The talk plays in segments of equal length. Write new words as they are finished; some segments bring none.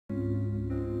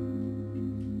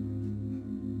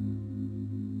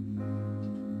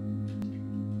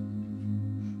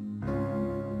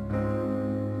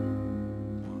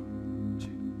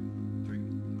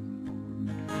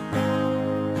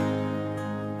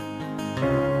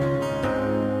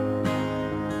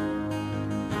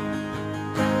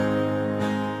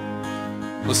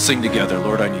Let's sing together.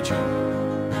 Lord, I need you.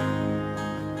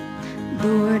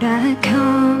 Lord, I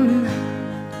come,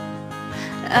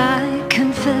 I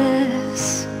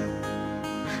confess,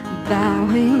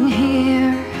 bowing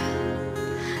here,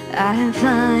 I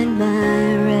find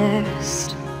my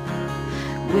rest.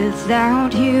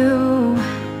 Without you,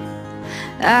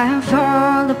 I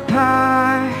fall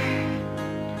apart.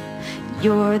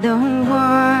 You're the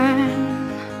one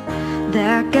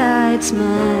that guides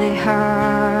my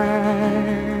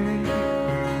heart.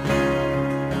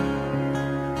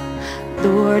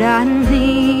 Lord, I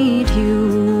need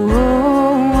you,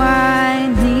 oh, I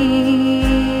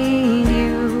need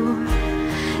you.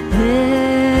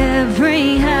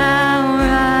 Every hour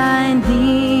I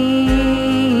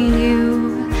need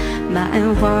you. My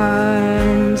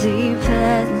one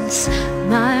defense,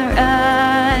 my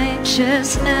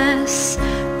righteousness,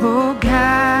 oh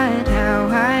God, how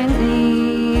I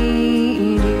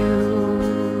need you.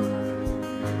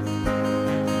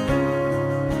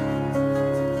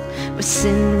 Where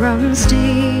sin runs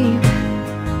deep,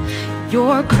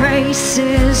 your grace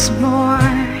is more.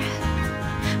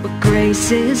 Where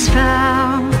grace is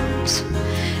found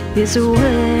is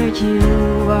where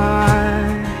you are.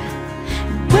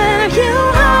 Where you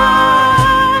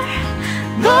are,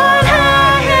 Lord,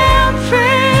 I am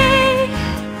free.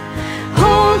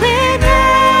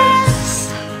 Holiness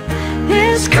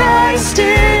is Christ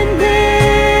in me.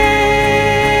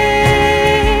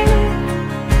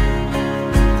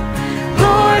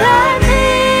 Lord, I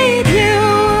need you,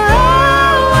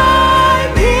 oh,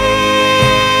 I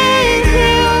need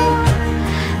you.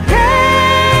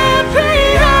 Every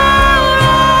hour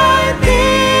I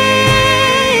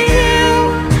need you.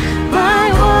 My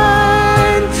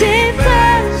one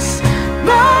defense,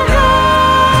 my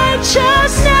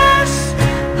righteousness,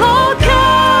 oh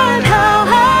God, how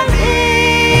I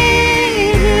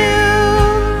need you.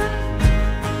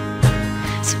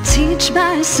 So teach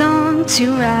my song to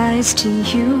rise to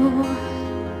you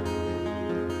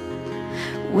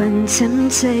when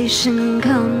temptation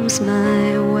comes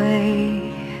my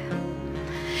way.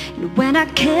 And when I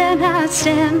cannot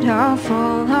stand, I'll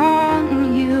fall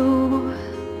on you.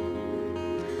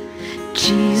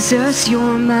 Jesus,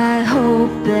 you're my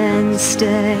hope and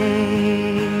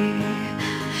stay.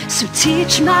 So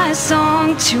teach my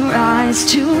song to rise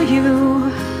to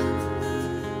you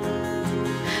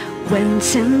when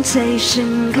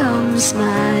temptation comes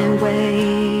my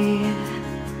way.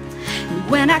 And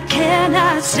when I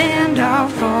cannot stand, I'll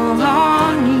fall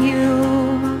on you.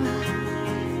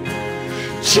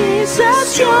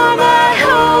 Jesus, you're my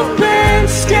hope and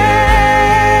stay.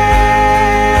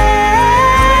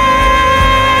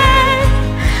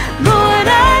 Lord,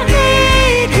 I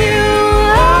need you,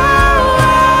 oh,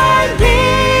 I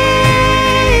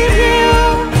need you.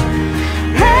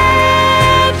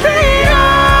 Every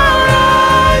hour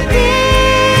I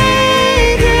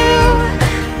need you.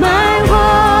 My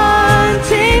one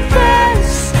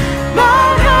defense, my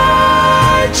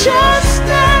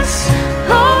righteousness,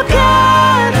 oh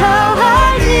God, how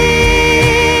I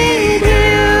need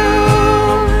you.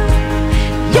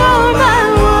 You're my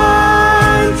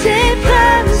one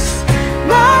defense,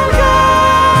 my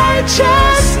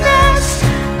righteousness,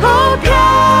 oh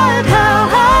God, how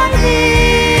I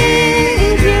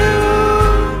need you.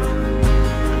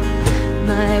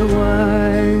 My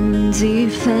one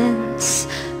defense,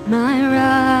 my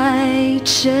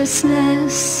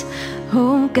righteousness,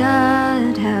 oh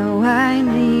God, how I